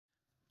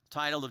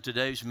Title of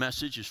today's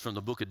message is from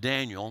the book of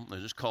Daniel.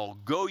 It is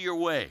called Go Your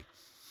Way.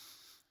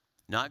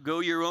 Not Go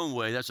Your Own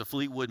Way. That's a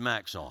Fleetwood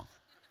Mac song.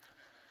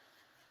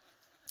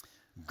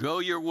 Go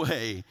Your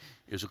Way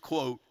is a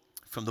quote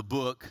from the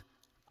book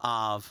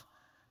of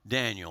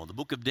Daniel. The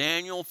book of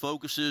Daniel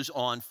focuses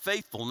on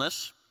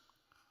faithfulness,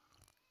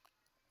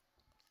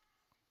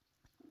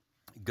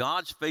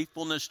 God's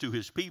faithfulness to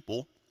his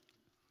people,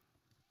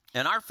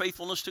 and our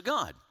faithfulness to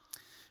God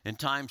in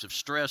times of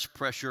stress,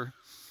 pressure,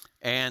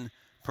 and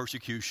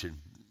persecution.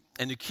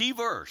 And the key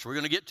verse we're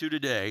going to get to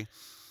today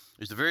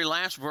is the very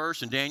last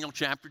verse in Daniel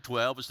chapter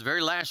 12. It's the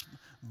very last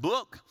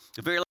book,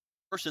 the very last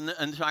verse in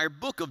the entire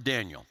book of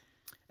Daniel.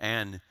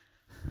 And,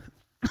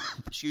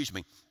 excuse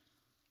me,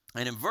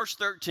 and in verse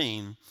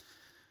 13,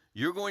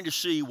 you're going to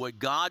see what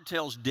God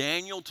tells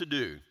Daniel to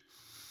do,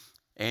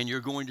 and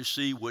you're going to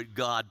see what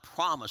God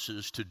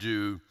promises to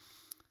do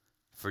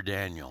for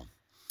Daniel.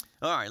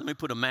 All right, let me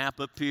put a map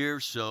up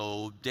here.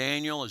 So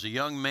Daniel, as a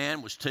young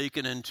man, was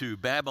taken into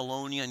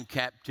Babylonian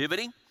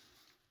captivity.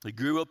 He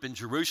grew up in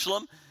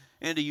Jerusalem.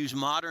 And to use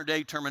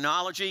modern-day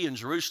terminology, in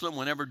Jerusalem,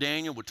 whenever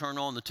Daniel would turn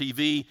on the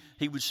TV,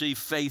 he would see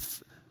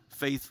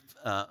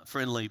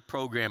faith-friendly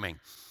programming.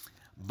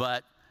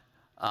 But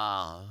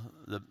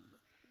the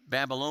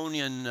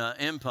Babylonian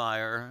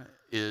Empire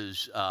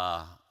is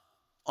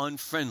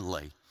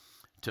unfriendly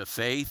to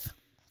faith,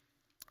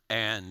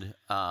 and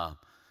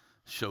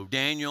so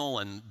Daniel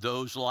and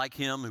those like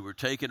him who were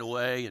taken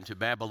away into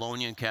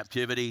Babylonian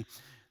captivity,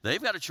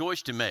 they've got a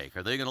choice to make.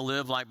 Are they going to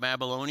live like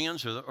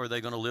Babylonians, or are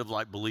they going to live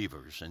like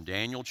believers? And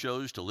Daniel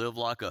chose to live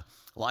like a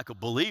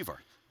believer.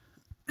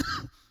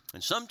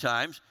 And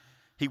sometimes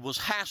he was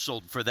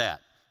hassled for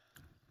that,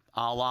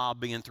 a la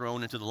being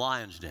thrown into the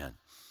lion's den.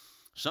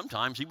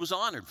 Sometimes he was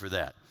honored for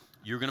that.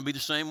 You're going to be the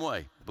same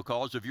way.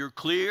 Because of your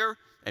clear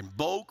and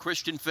bold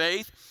Christian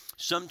faith,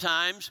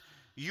 sometimes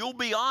you'll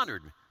be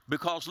honored.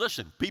 Because,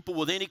 listen, people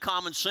with any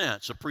common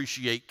sense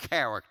appreciate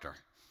character.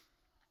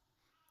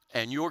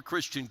 And your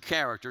Christian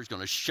character is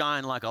going to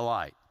shine like a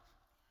light.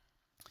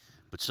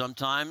 But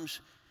sometimes,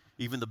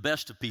 even the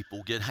best of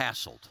people get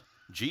hassled.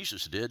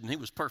 Jesus did, and he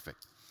was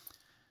perfect.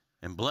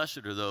 And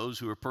blessed are those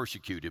who are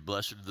persecuted.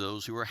 Blessed are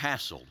those who are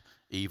hassled,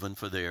 even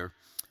for their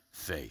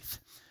faith.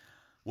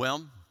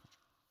 Well,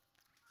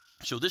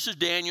 so this is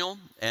Daniel,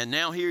 and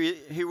now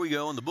here we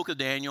go in the book of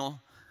Daniel,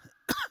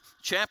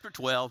 chapter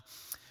 12.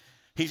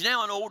 He's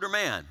now an older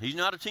man. He's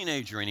not a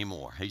teenager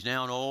anymore. He's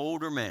now an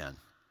older man.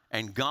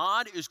 And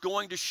God is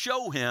going to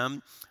show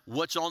him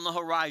what's on the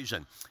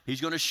horizon.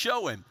 He's going to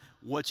show him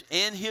what's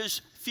in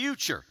his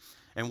future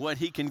and what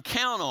he can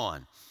count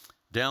on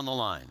down the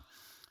line.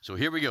 So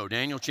here we go,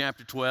 Daniel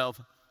chapter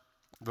 12,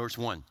 verse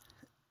 1.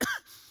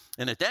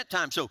 And at that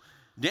time, so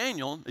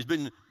Daniel has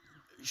been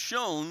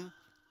shown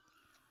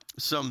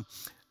some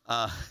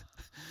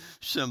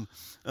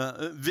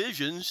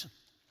visions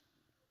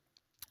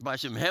by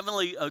some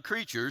heavenly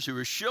creatures who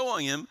are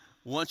showing him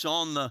what's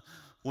on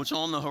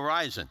the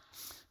horizon.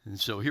 And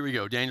so here we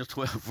go, Daniel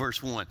 12,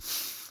 verse 1.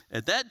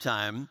 At that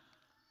time,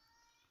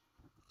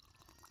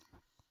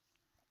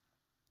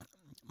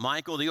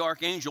 Michael, the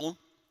archangel,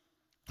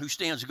 who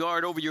stands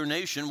guard over your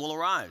nation, will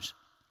arise.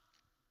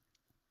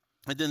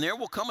 And then there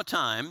will come a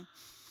time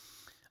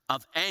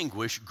of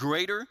anguish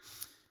greater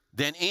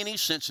than any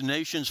since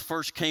nations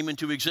first came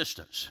into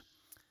existence.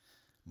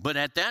 But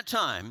at that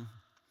time,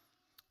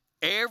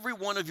 every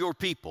one of your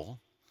people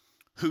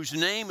whose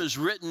name is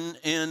written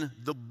in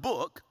the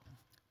book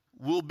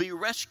will be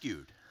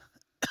rescued.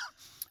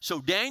 So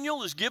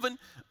Daniel is given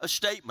a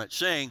statement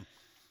saying,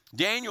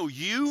 Daniel,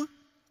 you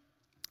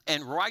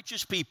and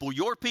righteous people,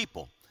 your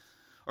people,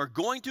 are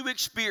going to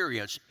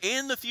experience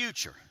in the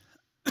future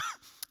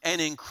an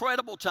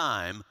incredible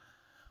time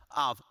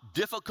of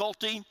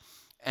difficulty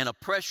and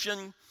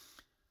oppression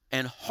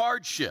and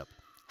hardship.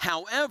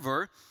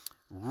 However,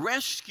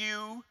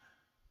 rescue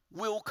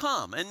will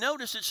come. And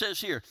notice it says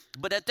here,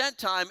 but at that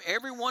time,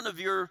 every one of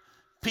your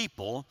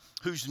people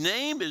whose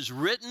name is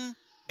written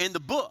in the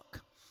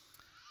book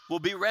will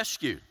be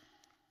rescued.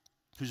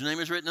 Whose name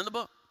is written in the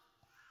book.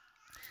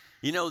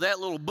 You know, that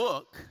little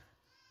book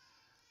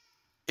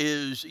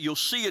is, you'll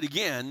see it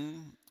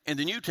again in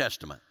the New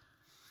Testament,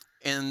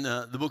 in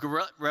the book of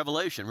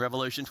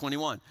Revelation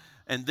 21.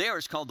 And there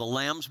it's called the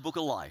Lamb's Book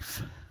of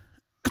Life.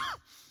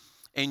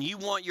 And you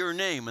want your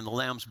name in the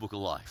Lamb's Book of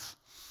Life.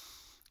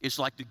 It's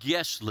like the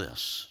guest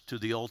list to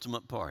the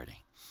ultimate party.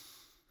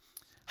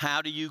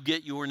 How do you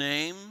get your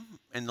name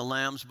in the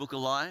Lamb's Book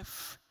of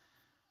Life?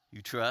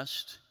 You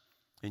trust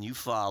and you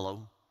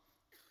follow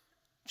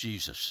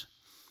Jesus.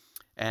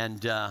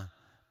 And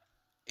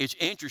it's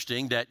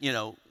interesting that, you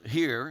know,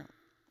 here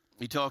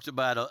he talks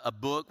about a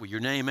book with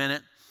your name in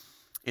it.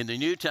 In the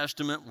New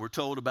Testament, we're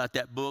told about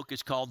that book.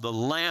 It's called the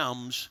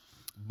Lamb's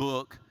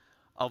Book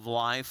of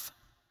Life.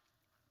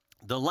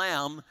 The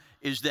Lamb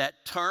is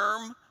that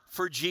term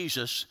for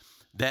Jesus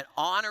that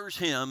honors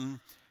him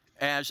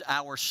as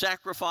our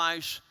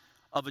sacrifice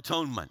of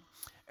atonement.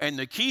 And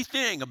the key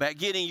thing about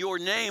getting your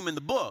name in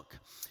the book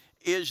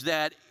is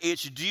that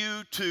it's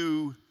due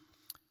to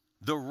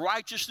the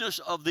righteousness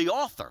of the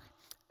author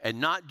and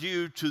not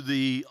due to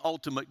the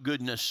ultimate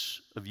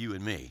goodness of you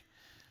and me.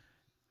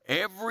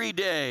 Every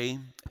day,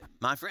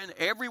 my friend,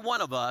 every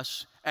one of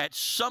us at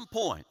some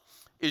point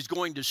is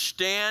going to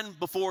stand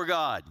before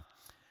God.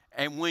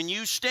 And when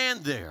you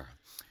stand there,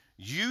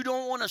 you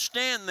don't want to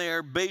stand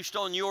there based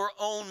on your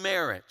own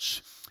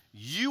merits.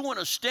 You want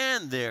to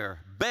stand there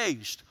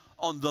based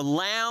on the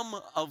Lamb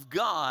of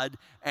God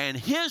and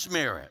His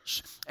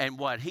merits and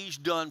what He's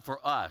done for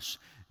us.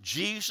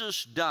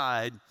 Jesus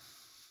died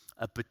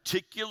a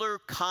particular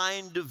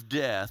kind of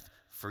death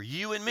for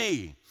you and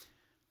me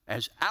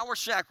as our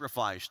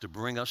sacrifice to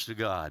bring us to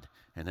God.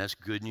 And that's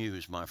good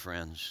news, my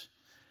friends.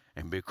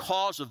 And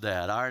because of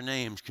that, our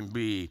names can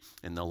be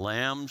in the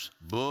Lamb's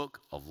Book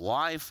of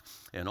Life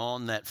and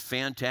on that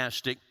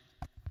fantastic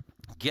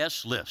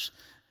guest list.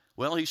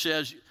 Well, he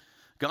says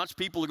God's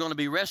people are going to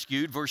be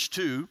rescued, verse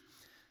 2.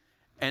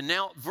 And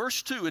now,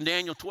 verse 2 in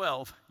Daniel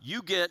 12,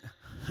 you get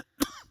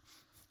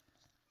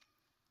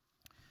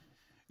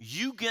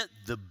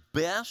the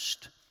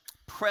best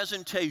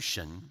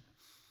presentation,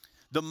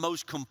 the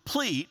most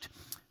complete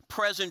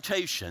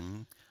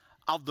presentation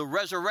of the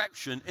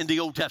resurrection in the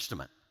Old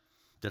Testament.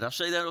 Did I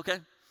say that okay?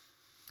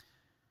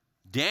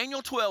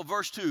 Daniel 12,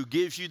 verse 2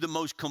 gives you the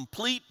most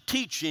complete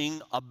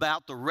teaching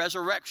about the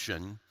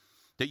resurrection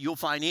that you'll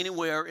find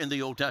anywhere in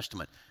the Old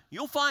Testament.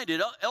 You'll find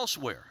it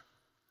elsewhere,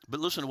 but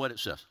listen to what it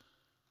says.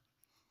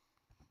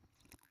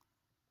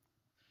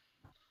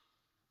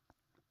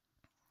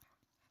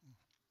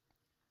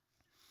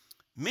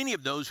 Many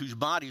of those whose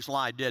bodies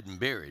lie dead and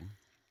buried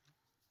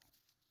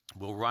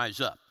will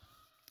rise up,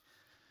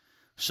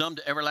 some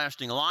to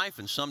everlasting life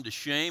and some to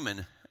shame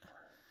and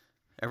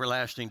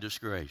everlasting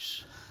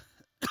disgrace.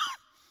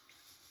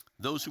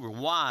 Those who are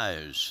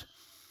wise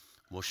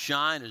will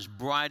shine as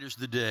bright as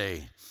the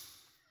day,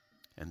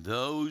 and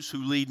those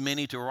who lead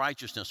many to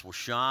righteousness will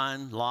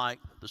shine like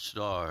the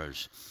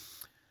stars.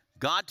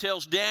 God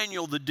tells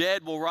Daniel the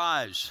dead will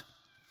rise,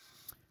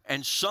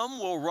 and some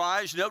will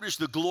rise. Notice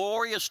the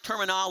glorious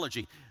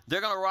terminology.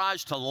 They're going to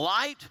rise to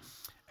light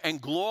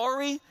and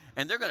glory,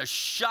 and they're going to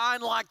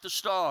shine like the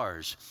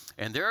stars.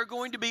 And there are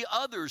going to be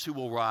others who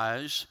will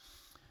rise.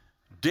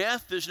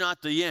 Death is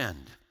not the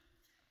end.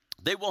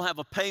 They will have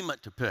a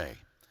payment to pay.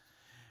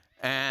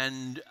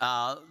 And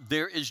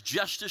there is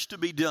justice to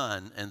be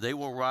done, and they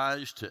will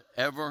rise to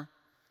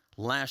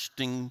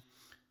everlasting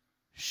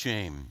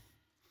shame.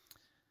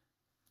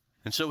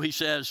 And so he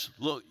says,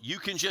 look, you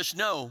can just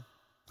know,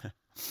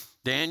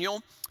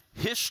 Daniel,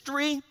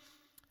 history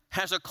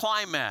has a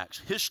climax.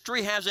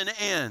 History has an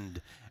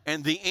end.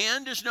 And the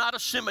end is not a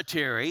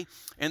cemetery,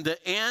 and the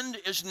end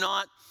is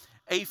not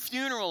a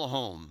funeral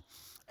home.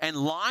 And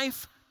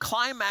life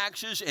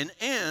climaxes and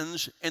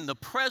ends in the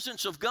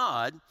presence of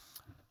God.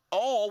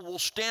 All will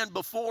stand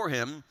before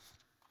Him,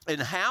 and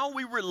how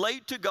we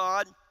relate to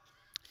God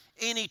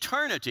in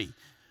eternity,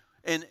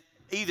 in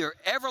either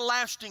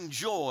everlasting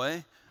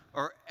joy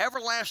or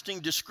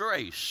everlasting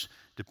disgrace,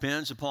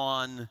 depends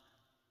upon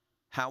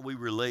how we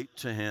relate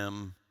to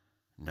Him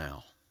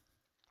now.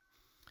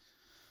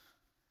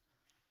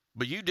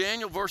 But you,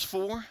 Daniel, verse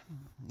 4,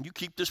 you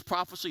keep this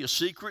prophecy a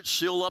secret,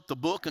 seal up the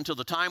book until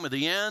the time of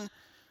the end,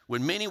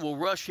 when many will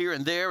rush here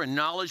and there and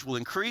knowledge will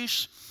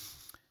increase.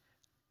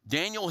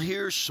 Daniel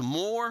hears some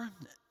more,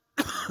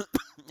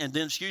 and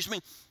then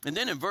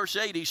in verse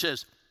 8 he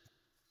says,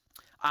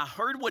 I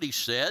heard what he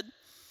said,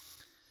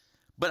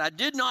 but I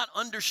did not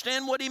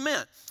understand what he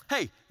meant.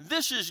 Hey,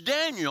 this is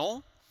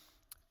Daniel.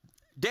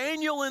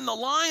 Daniel in the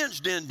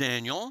lion's den,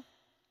 Daniel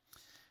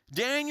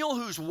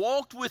who's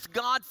walked with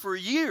God for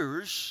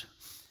years,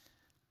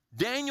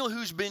 Daniel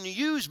who's been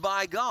used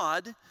by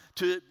God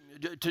to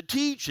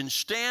teach and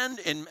stand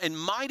in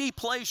mighty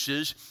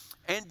places,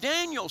 and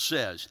Daniel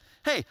says,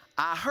 hey,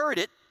 I heard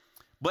it,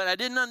 but I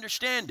didn't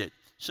understand it.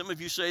 Some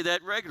of you say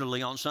that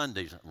regularly on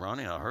Sundays.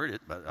 Ronnie, I heard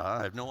it, but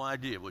I have no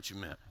idea what you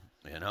meant,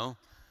 you know.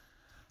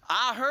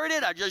 I heard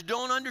it, I just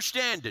don't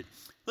understand it.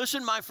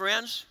 Listen, my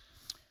friends,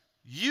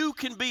 you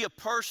can be a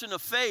person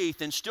of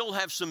faith and still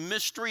have some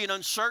mystery and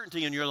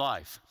uncertainty in your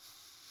life.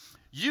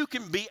 You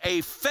can be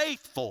a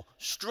faithful,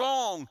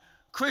 strong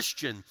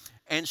Christian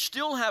and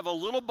still have a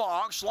little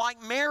box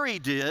like Mary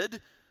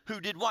did, who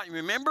did what?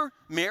 Remember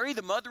Mary,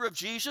 the mother of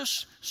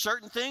Jesus,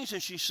 certain things,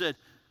 and she said,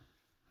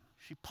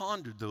 she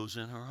pondered those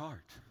in her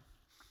heart.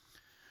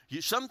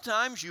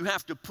 Sometimes you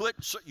have to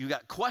you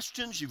got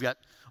questions, you've got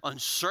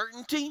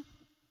uncertainty,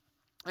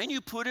 and you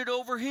put it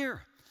over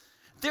here.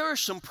 There are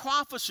some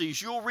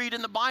prophecies you'll read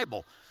in the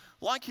Bible,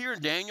 like here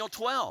in Daniel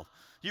 12.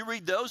 You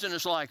read those and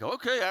it's like,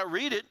 okay, I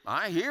read it,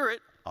 I hear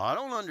it, I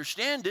don't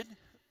understand it.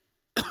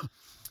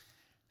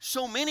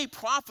 So many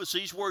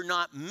prophecies were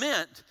not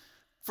meant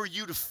for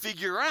you to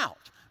figure out.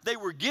 They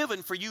were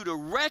given for you to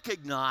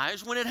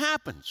recognize when it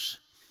happens.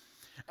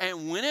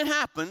 And when it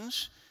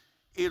happens,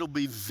 it'll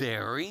be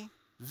very,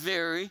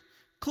 very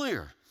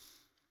clear.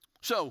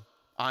 So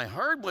I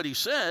heard what he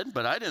said,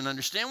 but I didn't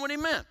understand what he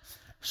meant.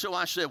 So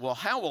I said, well,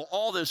 how will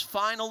all this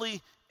finally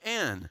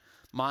end,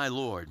 my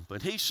Lord?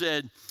 But he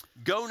said,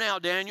 go now,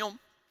 Daniel,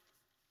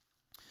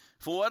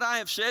 For what I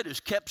have said is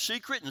kept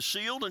secret and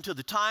sealed until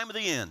the time of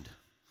the end.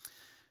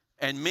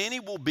 And many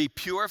will be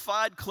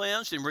purified,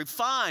 cleansed, and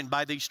refined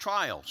by these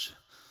trials.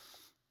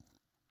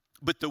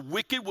 But the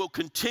wicked will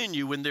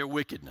continue in their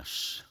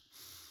wickedness,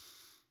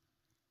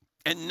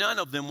 and none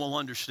of them will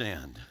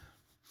understand.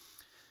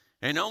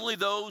 And only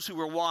those who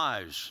are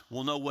wise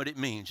will know what it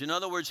means. In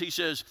other words, he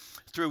says,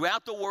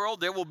 throughout the world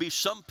there will be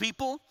some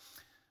people,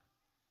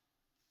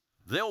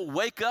 they'll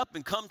wake up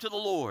and come to the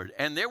Lord.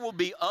 And there will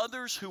be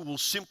others who will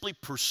simply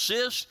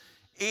persist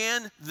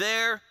in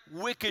their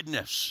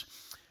wickedness.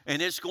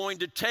 And it's going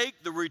to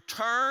take the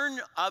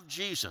return of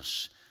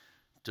Jesus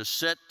to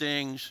set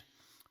things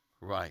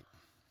right.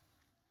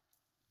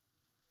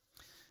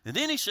 And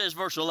then he says,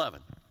 verse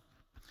 11,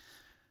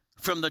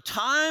 from the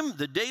time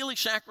the daily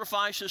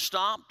sacrifice is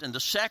stopped and the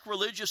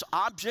sacrilegious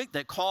object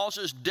that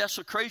causes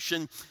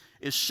desecration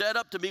is set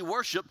up to be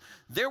worshiped,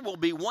 there will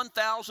be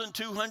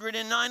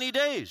 1,290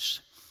 days.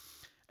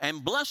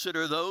 And blessed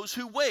are those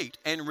who wait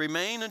and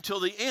remain until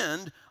the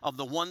end of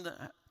the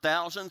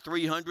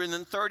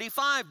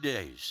 1,335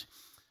 days.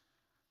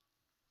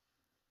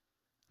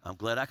 I'm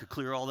glad I could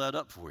clear all that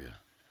up for you.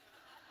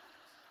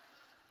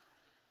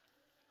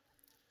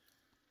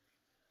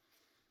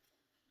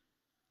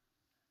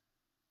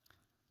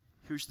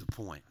 Here's the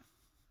point.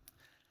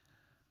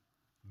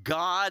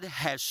 God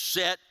has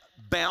set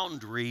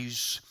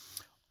boundaries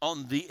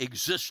on the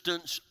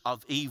existence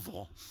of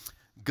evil.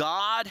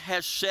 God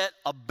has set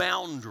a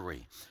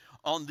boundary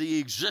on the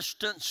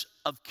existence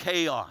of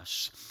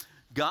chaos.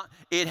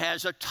 It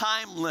has a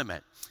time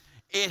limit.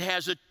 It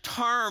has a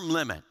term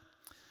limit.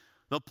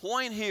 The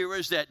point here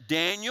is that,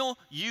 Daniel,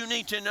 you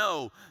need to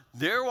know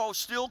there will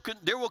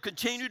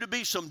continue to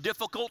be some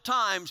difficult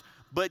times,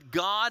 but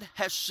God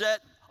has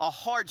set a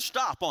hard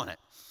stop on it.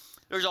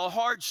 There's a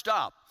hard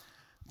stop.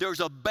 There's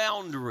a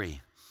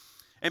boundary.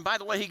 And by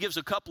the way, he gives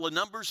a couple of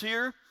numbers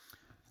here.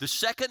 The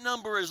second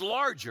number is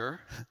larger,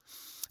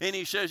 and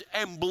he says,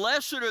 and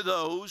blessed are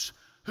those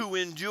who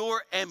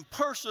endure and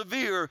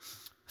persevere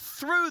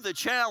through the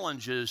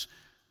challenges,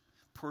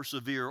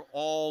 persevere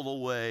all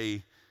the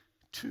way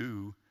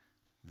to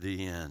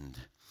the end.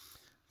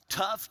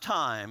 Tough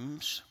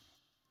times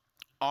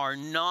are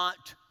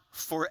not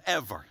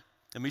forever.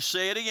 Let me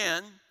say it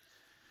again.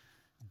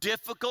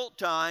 Difficult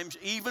times,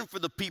 even for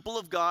the people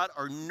of God,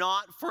 are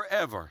not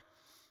forever.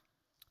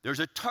 There's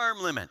a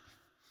term limit.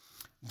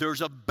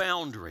 There's a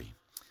boundary.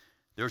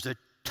 There's a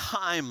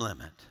time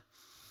limit.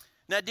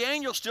 Now,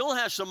 Daniel still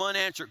has some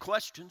unanswered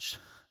questions.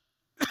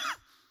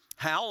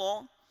 How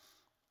long?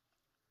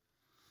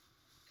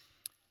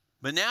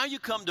 But now you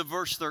come to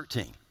verse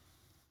 13.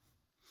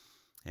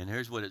 And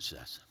here's what it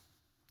says.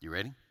 You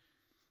ready?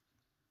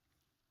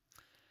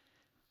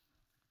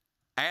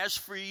 As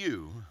for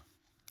you,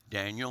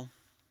 Daniel,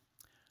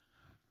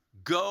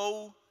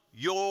 go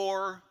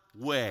your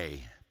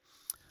way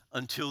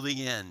until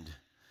the end.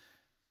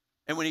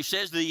 And when he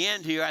says the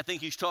end here, I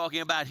think he's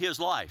talking about his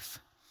life.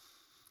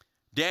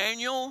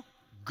 Daniel,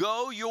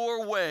 go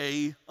your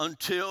way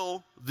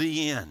until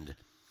the end.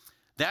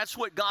 That's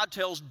what God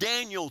tells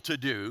Daniel to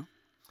do.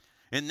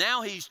 And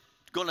now he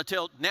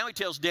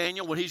tells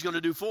Daniel what he's going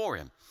to do for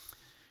him.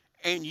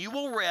 And you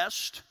will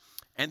rest,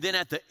 and then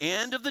at the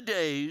end of the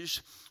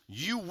days,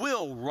 you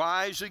will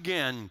rise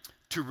again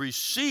to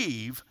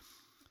receive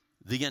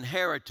the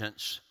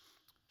inheritance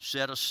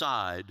set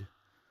aside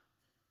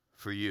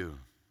for you.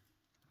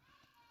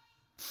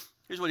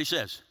 Here's what he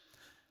says.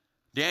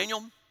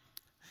 Daniel,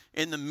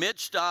 in the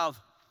midst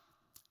of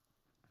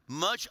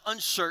much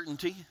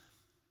uncertainty,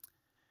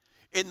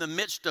 in the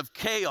midst of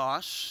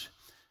chaos,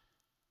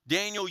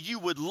 Daniel, you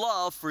would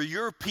love for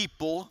your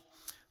people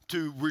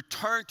to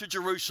return to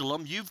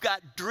Jerusalem. You've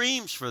got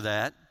dreams for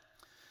that.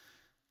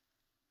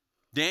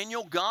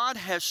 Daniel, God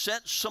has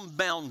set some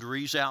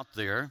boundaries out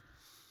there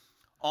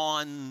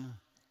on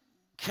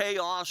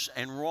chaos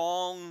and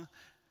wrong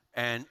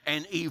and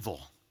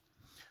evil.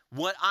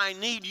 What I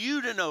need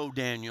you to know,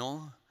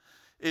 Daniel,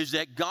 is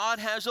that God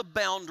has a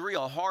boundary,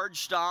 a hard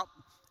stop,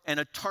 and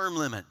a term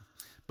limit.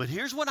 But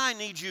here's what I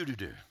need you to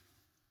do.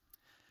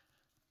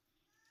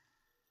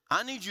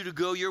 I need you to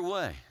go your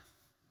way.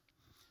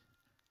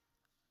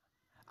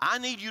 I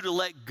need you to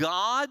let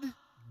God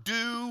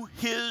do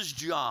his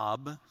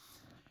job,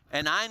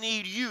 and I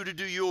need you to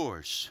do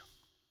yours.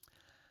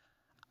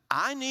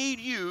 I need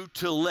you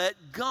to let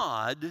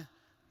God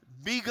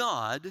be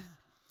God,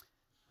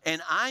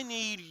 and I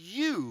need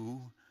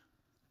you,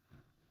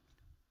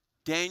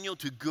 Daniel,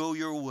 to go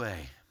your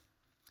way.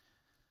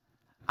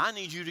 I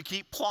need you to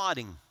keep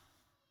plotting.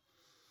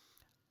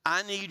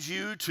 I need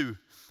you to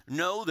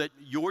know that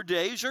your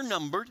days are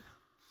numbered.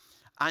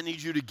 I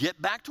need you to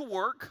get back to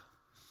work,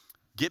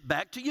 get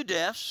back to your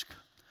desk,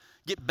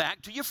 get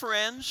back to your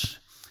friends,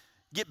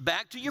 get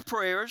back to your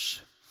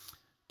prayers,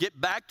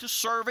 get back to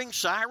serving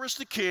Cyrus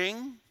the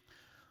king.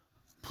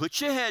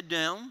 Put your head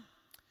down.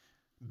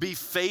 Be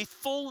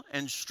faithful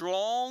and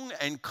strong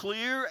and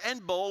clear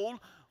and bold,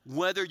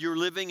 whether you're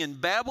living in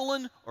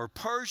Babylon or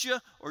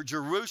Persia or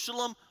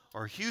Jerusalem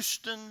or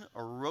Houston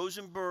or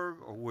Rosenberg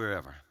or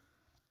wherever.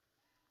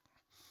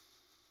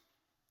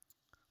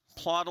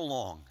 plod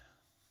along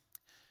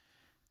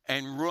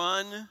and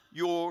run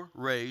your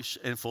race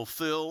and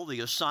fulfill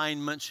the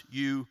assignments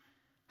you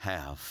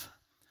have.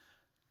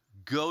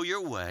 Go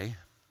your way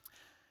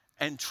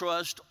and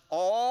trust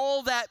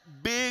all that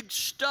big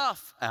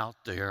stuff out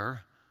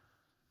there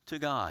to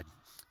God.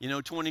 You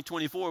know,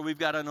 2024, we've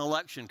got an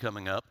election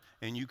coming up,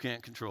 and you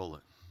can't control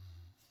it.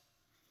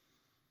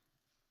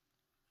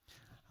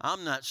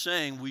 I'm not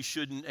saying we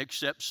shouldn't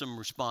accept some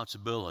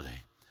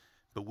responsibility,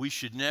 but we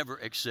should never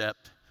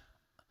accept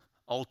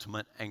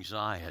ultimate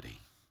anxiety.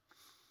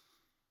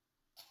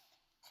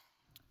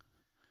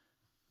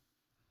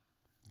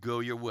 Go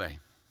your way.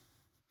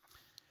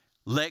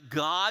 Let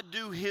God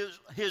do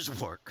his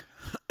work.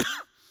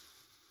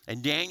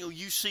 And Daniel,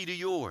 you see to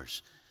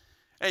yours.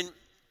 And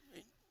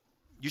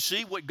you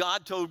see what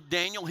God told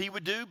Daniel he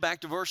would do?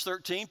 Back to verse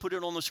 13. Put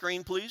it on the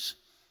screen, please.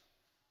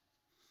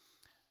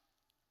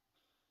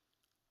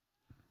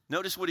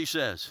 Notice what he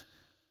says.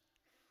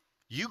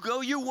 You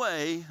go your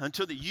way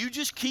until you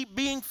just keep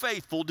being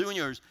faithful, doing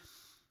yours.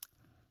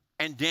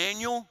 And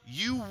Daniel,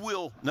 you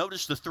will,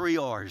 notice the 3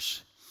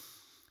 R's.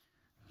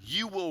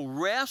 You will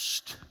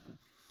rest,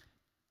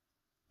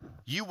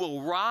 you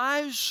will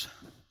rise,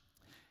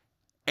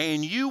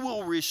 and you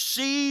will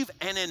receive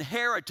an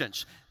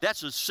inheritance.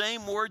 That's the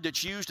same word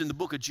that's used in the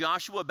book of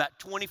Joshua about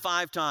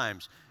 25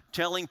 times,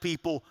 telling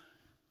people,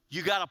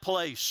 you got a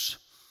place.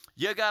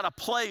 You got a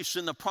place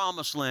in the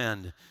promised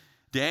land.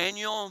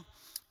 Daniel,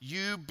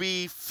 you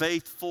be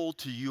faithful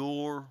to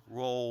your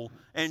role,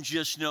 and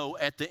just know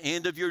at the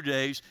end of your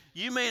days,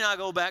 you may not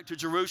go back to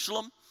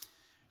Jerusalem.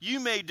 You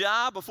may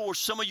die before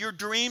some of your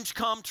dreams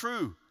come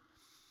true.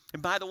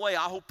 And by the way,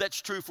 I hope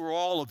that's true for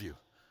all of you.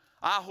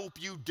 I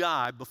hope you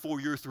die before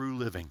you're through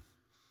living.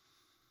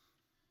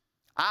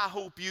 I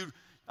hope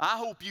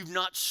you've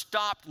not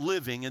stopped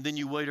living and then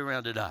you wait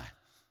around to die.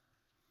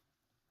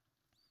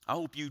 I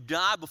hope you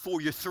die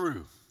before you're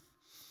through.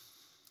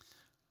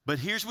 But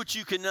here's what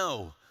you can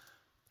know.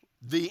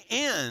 The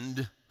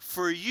end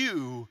for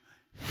you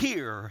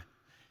here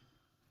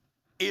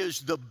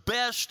is the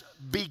best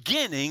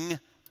beginning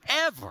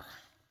ever.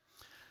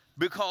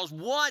 Because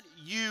what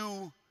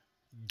you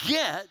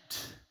get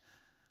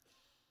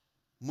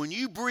when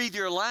you breathe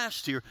your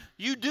last here,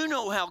 you do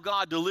know how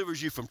God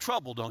delivers you from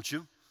trouble, don't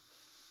you?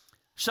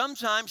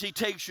 Sometimes he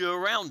takes you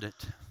around it.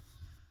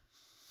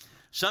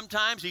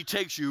 Sometimes he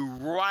takes you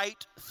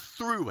right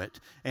through it,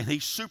 and he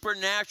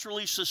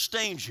supernaturally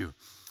sustains you.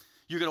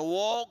 You're going to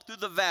walk through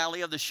the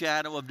valley of the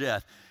shadow of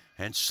death,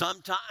 and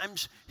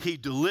sometimes he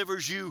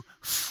delivers you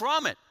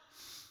from it.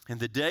 And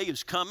the day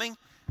is coming.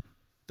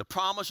 The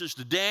promise is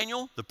to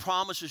Daniel. The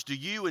promise is to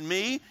you and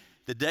me.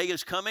 The day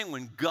is coming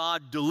when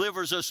God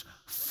delivers us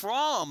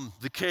from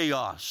the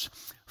chaos,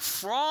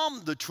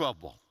 from the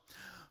trouble,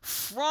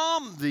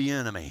 from the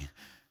enemy.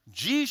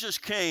 Jesus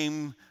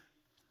came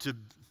to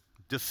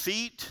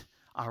defeat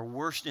our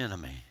worst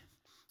enemy,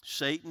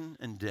 Satan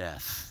and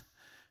death,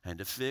 and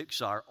to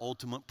fix our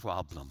ultimate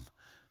problem,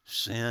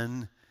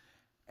 sin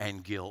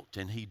and guilt.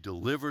 And he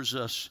delivers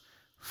us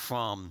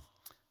from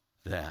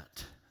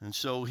that. And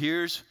so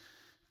here's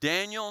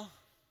Daniel,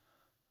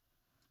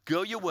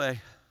 go your way.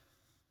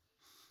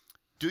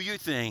 Do your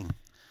thing.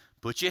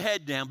 Put your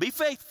head down. Be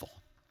faithful.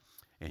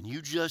 And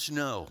you just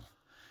know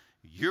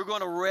you're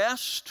going to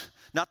rest,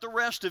 not the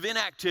rest of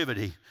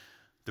inactivity,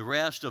 the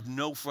rest of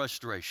no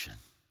frustration.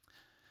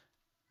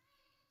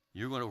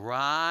 You're going to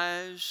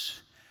rise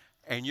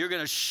and you're going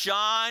to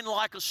shine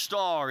like a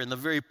star in the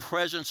very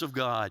presence of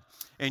God.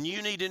 And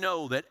you need to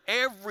know that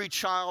every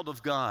child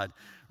of God,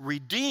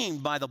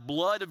 redeemed by the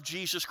blood of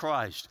Jesus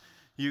Christ,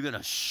 you're going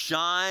to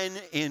shine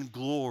in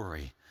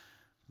glory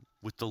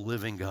with the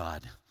living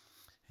God.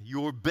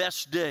 Your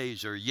best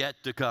days are yet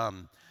to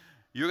come.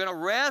 You're going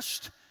to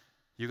rest,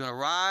 you're going to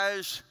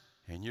rise,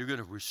 and you're going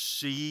to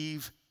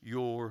receive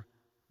your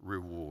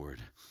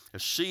reward.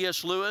 As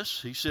C.S.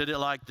 Lewis, he said it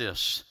like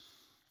this.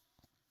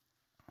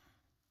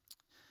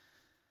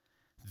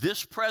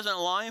 This present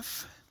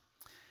life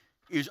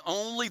is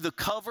only the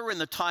cover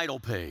and the title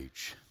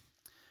page.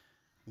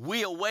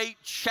 We await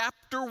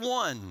chapter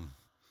 1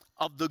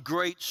 of the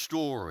great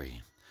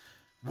story,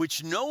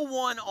 which no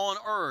one on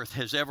earth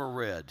has ever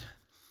read.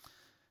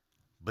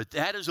 But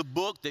that is a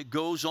book that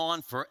goes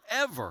on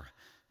forever,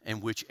 in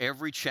which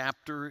every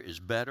chapter is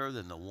better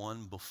than the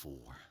one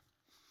before.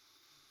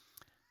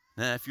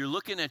 Now, if you're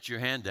looking at your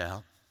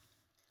handout,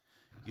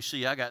 you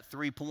see I got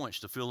 3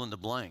 points to fill in the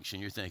blanks,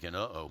 and you're thinking,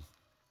 uh-oh.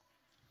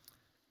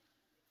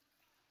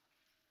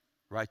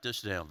 Write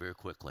this down very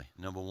quickly.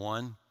 Number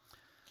 1,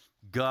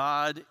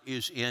 God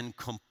is in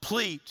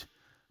complete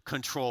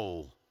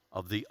control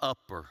of the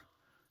upper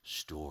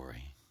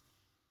story.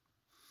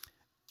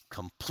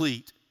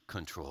 Complete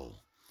control.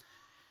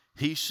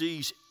 He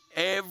sees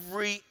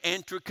every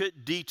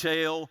intricate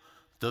detail.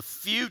 The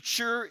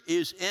future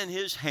is in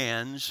his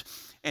hands.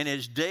 And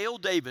as Dale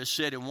Davis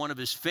said in one of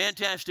his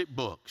fantastic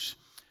books,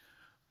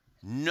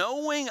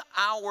 knowing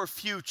our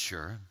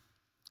future,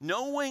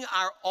 knowing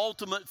our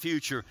ultimate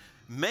future,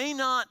 may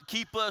not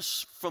keep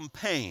us from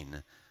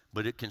pain,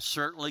 but it can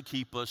certainly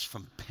keep us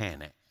from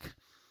panic.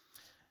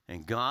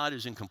 and God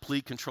is in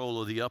complete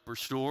control of the upper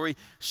story.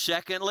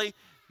 Secondly,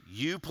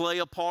 you play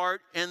a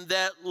part in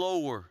that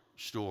lower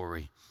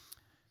story.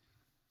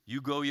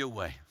 You go your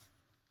way.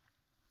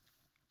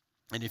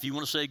 And if you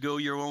want to say go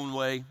your own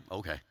way,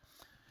 okay.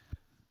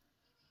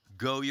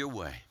 Go your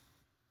way.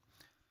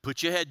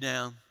 Put your head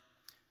down.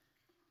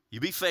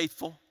 You be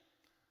faithful.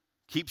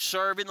 Keep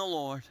serving the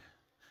Lord.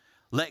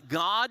 Let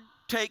God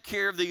take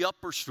care of the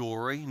upper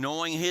story,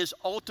 knowing His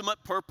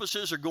ultimate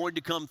purposes are going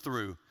to come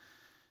through.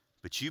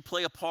 But you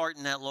play a part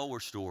in that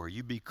lower story.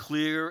 You be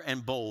clear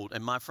and bold.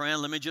 And my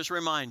friend, let me just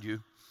remind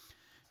you,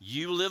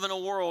 you live in a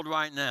world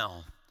right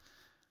now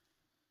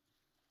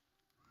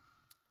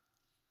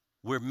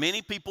where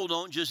many people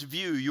don't just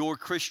view your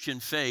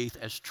Christian faith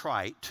as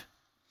trite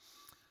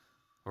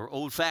or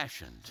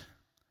old-fashioned.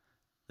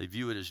 They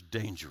view it as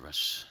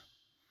dangerous.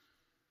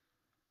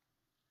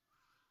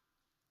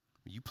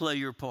 You play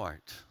your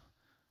part.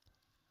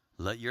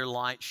 Let your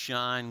light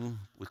shine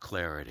with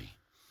clarity.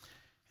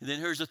 And then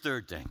here's the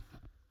third thing.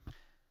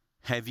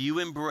 Have you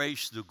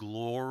embraced the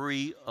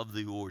glory of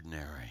the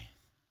ordinary?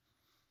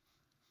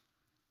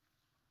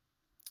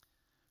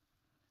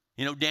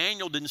 You know,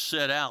 Daniel didn't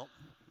set out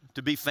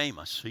to be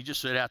famous. He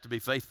just set out to be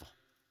faithful.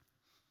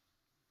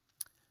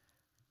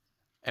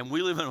 And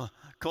we live in a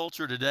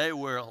culture today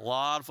where a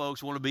lot of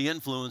folks want to be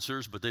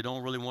influencers, but they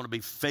don't really want to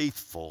be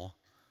faithful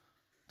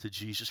to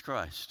Jesus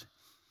Christ.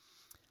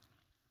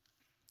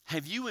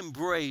 Have you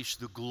embraced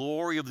the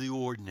glory of the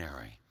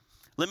ordinary?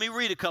 Let me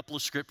read a couple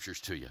of scriptures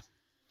to you.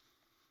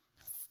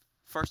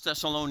 1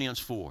 Thessalonians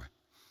 4.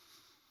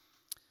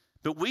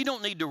 But we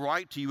don't need to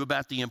write to you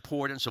about the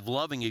importance of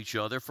loving each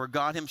other, for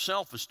God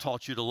Himself has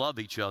taught you to love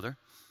each other.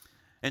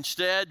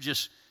 Instead,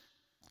 just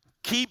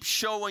keep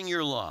showing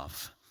your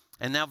love.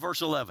 And now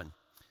verse 11.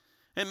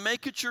 And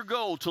make it your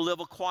goal to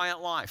live a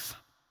quiet life,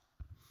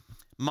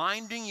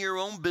 minding your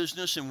own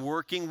business and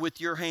working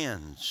with your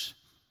hands,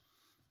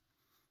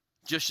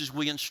 just as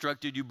we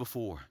instructed you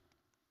before.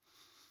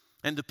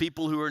 And the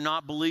people who are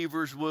not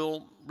believers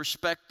will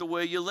respect the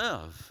way you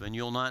live, and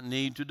you'll not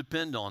need to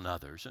depend on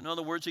others. In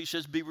other words, he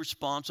says be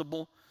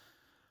responsible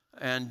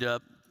and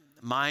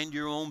mind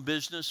your own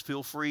business.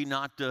 Feel free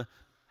not to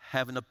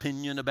have an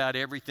opinion about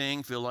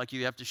everything. Feel like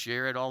you have to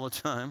share it all the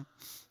time.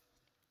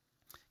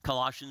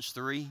 Colossians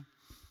 3.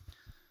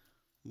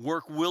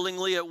 Work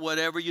willingly at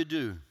whatever you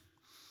do,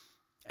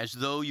 as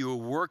though you are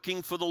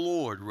working for the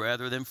Lord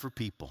rather than for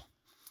people.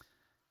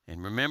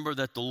 And remember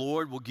that the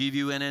Lord will give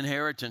you an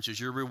inheritance as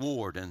your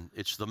reward, and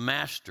it's the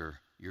master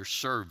you're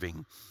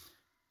serving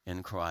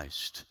in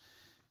Christ.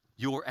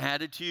 Your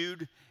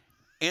attitude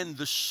in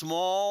the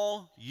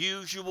small,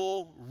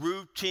 usual,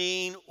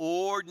 routine,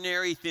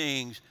 ordinary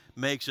things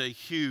makes a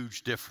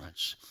huge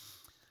difference.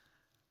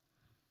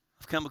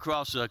 I've come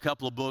across a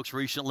couple of books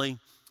recently.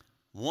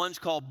 One's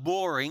called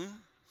Boring,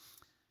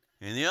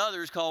 and the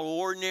other is called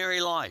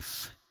Ordinary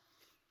Life.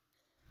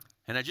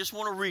 And I just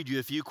want to read you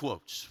a few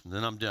quotes, and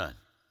then I'm done.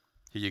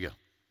 Here you go.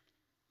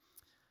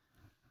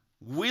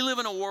 We live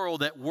in a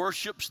world that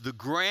worships the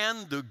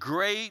grand, the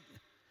great,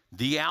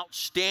 the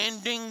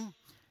outstanding,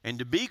 and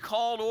to be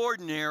called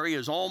ordinary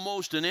is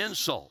almost an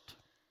insult.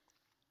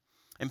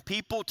 And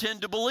people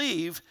tend to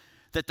believe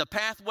that the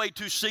pathway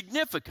to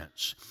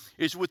significance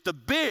is with the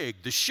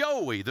big, the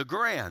showy, the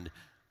grand.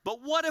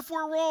 But what if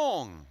we're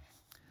wrong?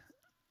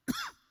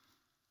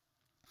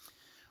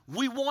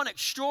 We want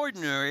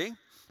extraordinary,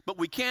 but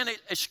we can't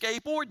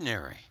escape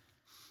ordinary.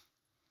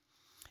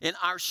 And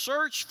our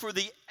search for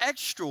the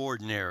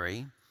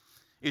extraordinary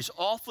is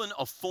often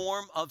a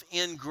form of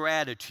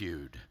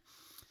ingratitude.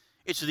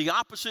 It's the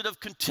opposite of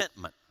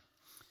contentment.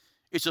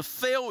 It's a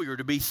failure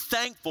to be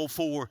thankful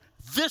for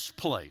this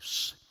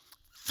place,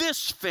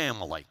 this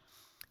family,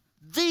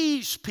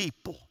 these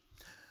people,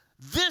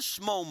 this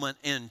moment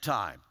in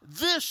time,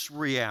 this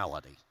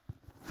reality.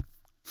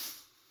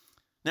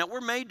 Now,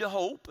 we're made to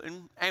hope,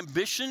 and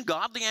ambition,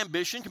 godly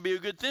ambition, can be a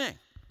good thing.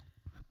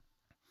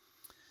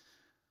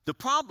 The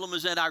problem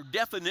is that our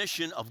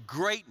definition of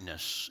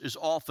greatness is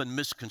often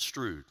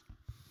misconstrued.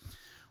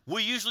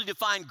 We usually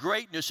define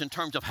greatness in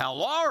terms of how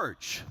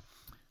large,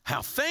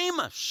 how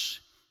famous.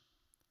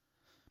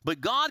 But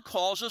God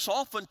calls us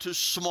often to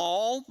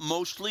small,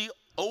 mostly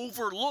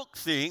overlooked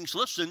things,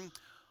 listen,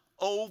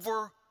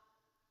 over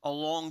a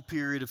long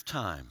period of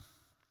time.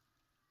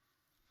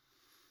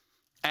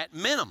 At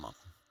minimum,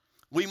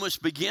 we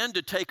must begin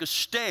to take a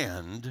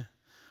stand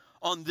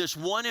on this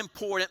one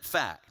important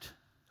fact.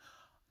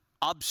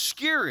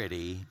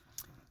 Obscurity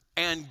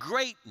and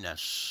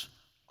greatness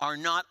are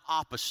not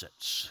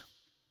opposites.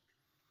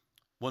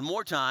 One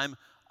more time,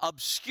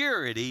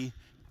 obscurity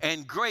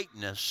and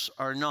greatness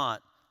are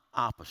not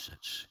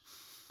opposites.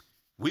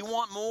 We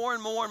want more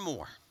and more and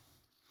more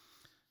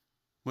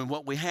when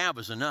what we have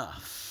is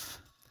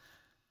enough.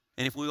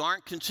 And if we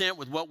aren't content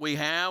with what we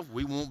have,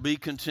 we won't be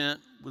content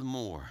with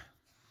more.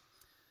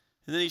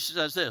 And then he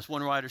says this,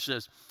 one writer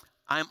says,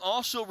 I'm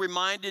also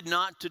reminded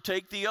not to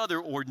take the other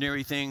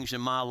ordinary things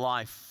in my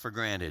life for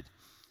granted.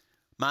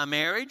 My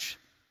marriage,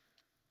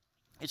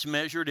 it's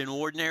measured in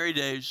ordinary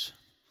days.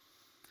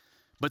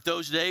 But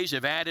those days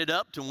have added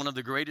up to one of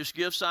the greatest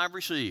gifts I've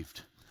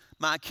received.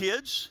 My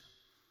kids,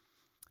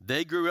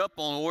 they grew up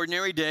on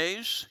ordinary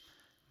days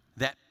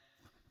that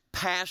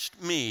passed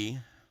me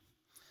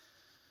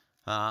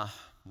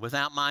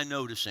without my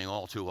noticing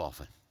all too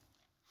often.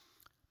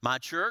 My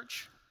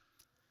church,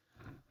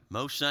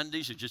 most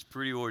Sundays are just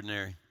pretty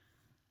ordinary.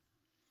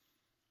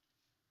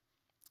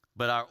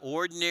 But our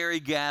ordinary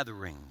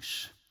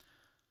gatherings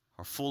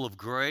are full of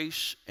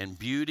grace and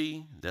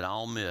beauty that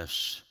I'll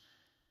miss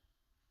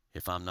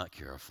if I'm not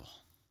careful.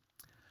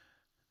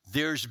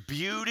 There's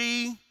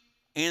beauty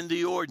in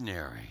the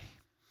ordinary,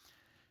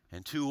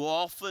 and too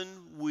often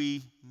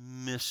we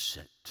miss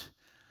it.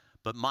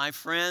 But my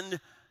friend,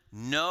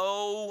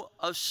 no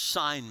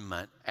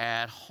assignment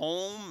at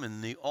home,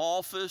 in the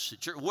office, at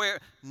church, where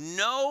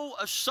no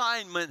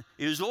assignment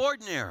is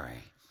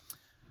ordinary,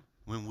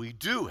 when we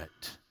do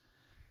it,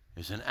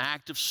 is an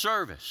act of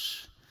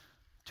service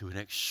to an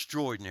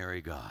extraordinary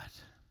God.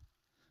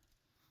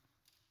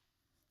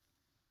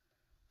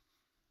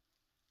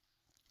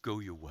 Go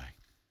your way.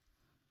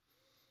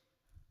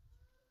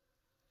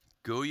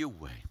 Go your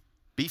way.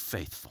 Be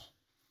faithful.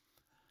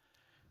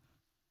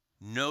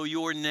 Know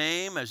your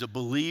name as a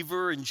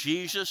believer in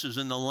Jesus is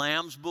in the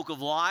Lamb's Book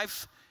of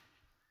Life,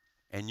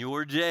 and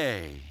your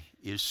day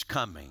is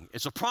coming.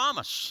 It's a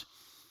promise.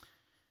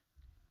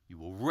 You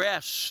will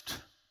rest.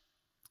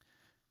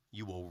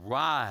 You will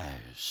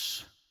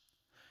rise.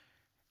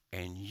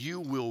 And you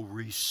will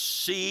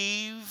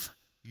receive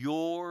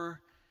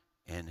your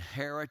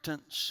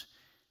inheritance,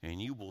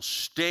 and you will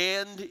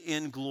stand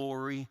in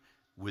glory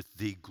with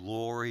the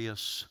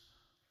glorious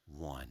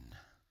one.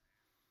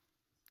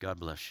 God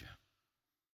bless you.